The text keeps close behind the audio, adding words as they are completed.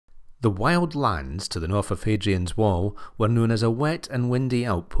The wild lands to the north of Hadrian's Wall were known as a wet and windy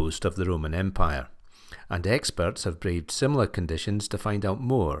outpost of the Roman Empire, and experts have braved similar conditions to find out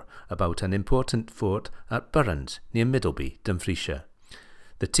more about an important fort at Birrens, near Middlebie, Dumfriesshire.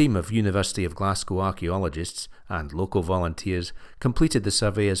 The team of University of Glasgow archaeologists and local volunteers completed the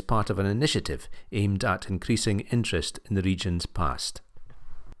survey as part of an initiative aimed at increasing interest in the region's past.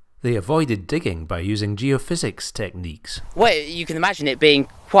 They avoided digging by using geophysics techniques. Well, you can imagine it being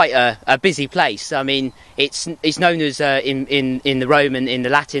quite a busy place. I mean, it's known as in the Roman, in the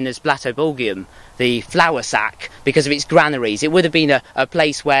Latin, as Blatobulgium, the flour sack, because of its graneries. It would have been a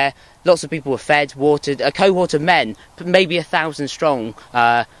place where lots of people were fed, watered, a cohort of men, maybe 1,000 strong,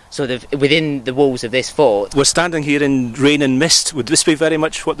 sort of within the walls of this fort. We're standing here in rain and mist. Would this be very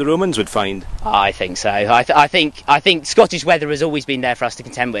much what the Romans would find? I think so. I think Scottish weather has always been there for us to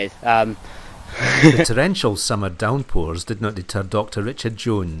contend with. The torrential summer downpours did not deter Dr. Richard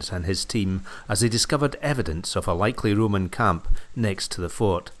Jones and his team as they discovered evidence of a likely Roman camp next to the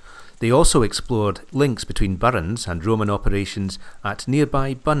fort. They also explored links between Birrens and Roman operations at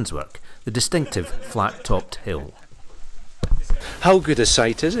nearby Bunswick, the distinctive flat-topped hill. How good a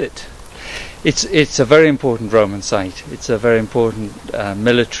site is it? It's a very important Roman site. It's a very important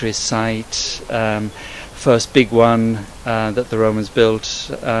military site. First big one that the Romans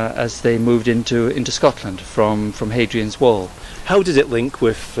built as they moved into Scotland from Hadrian's Wall. How did it link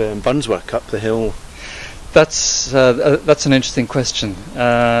with Bunswick up the hill? That's an interesting question,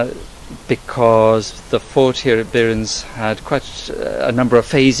 because the fort here at Birrens had quite a number of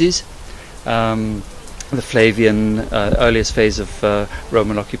phases. The Flavian, earliest phase of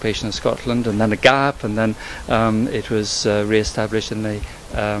Roman occupation of Scotland, and then a gap, and then it was re-established in the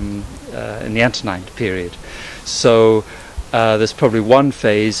Antonine period. So there's probably one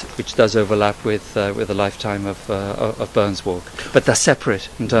phase which does overlap with the lifetime of Burns Walk, but they're separate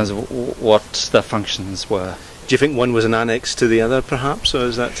in terms of what their functions were. Do you think one was an annex to the other, perhaps, or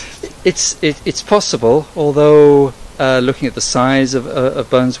is that? It's possible, although looking at the size of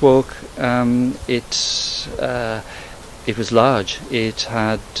Burns Walk, it was large. It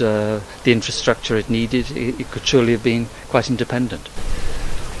had the infrastructure it needed. It could surely have been quite independent.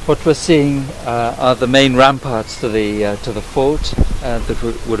 What we're seeing are the main ramparts to the fort that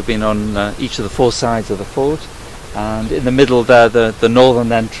would have been on each of the four sides of the fort, and in the middle there the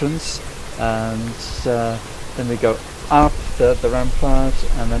northern entrance, and then we go up the rampart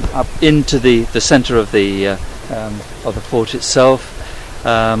and then up into the centre of the fort itself.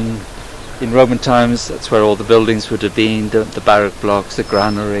 In Roman times, that's where all the buildings would have been, the barrack blocks, the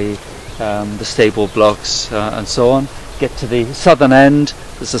granary, the stable blocks, and so on. Get to the southern end,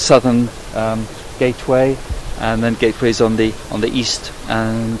 there's a southern gateway, and then gateways on the east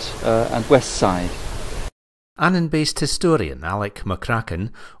and west side. Annan-based historian Alec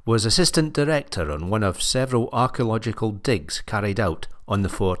McCracken was assistant director on one of several archaeological digs carried out on the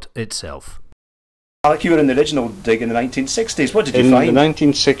fort itself. Alec, you were in the original dig in the 1960s. What did you find? In the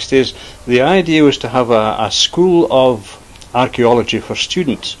 1960s, the idea was to have a school of archaeology for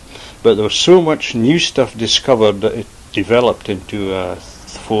students, but there was so much new stuff discovered that it developed into a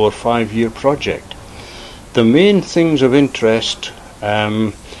 4 or 5 year project. The main things of interest,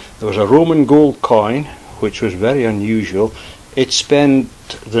 there was a Roman gold coin, which was very unusual. It spent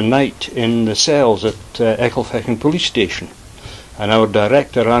the night in the cells at Ecclefechan police station, and our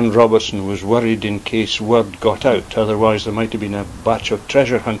director, Anne Robertson, was worried in case word got out, otherwise there might have been a batch of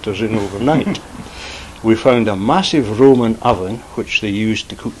treasure hunters in overnight. We found a massive Roman oven which they used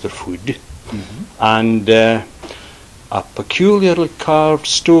to cook their food, and a peculiarly carved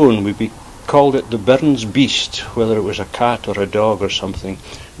stone. We called it the Birrens beast, whether it was a cat or a dog or something,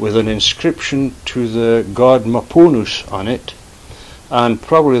 with an inscription to the god Maponus on it. And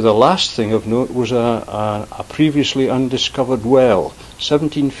probably the last thing of note was a previously undiscovered well,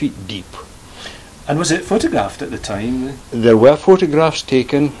 17 feet deep. And was it photographed at the time? There were photographs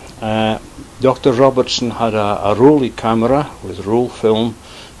taken. Dr. Robertson had a Rolly camera with roll film,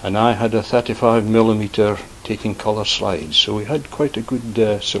 and I had a 35mm taking colour slides, so we had quite a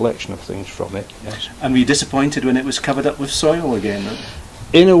good selection of things from it. Yes. And were you disappointed when it was covered up with soil again? Right?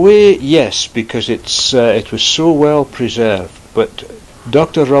 In a way, yes, because it was so well preserved, but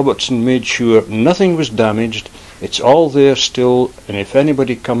Dr. Robertson made sure nothing was damaged. It's all there still, and if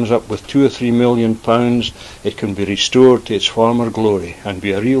anybody comes up with £2 or £3 million, it can be restored to its former glory and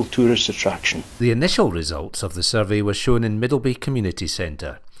be a real tourist attraction. The initial results of the survey were shown in Middlebie Community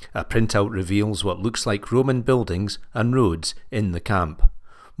Centre. A printout reveals what looks like Roman buildings and roads in the camp.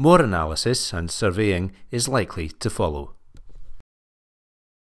 More analysis and surveying is likely to follow.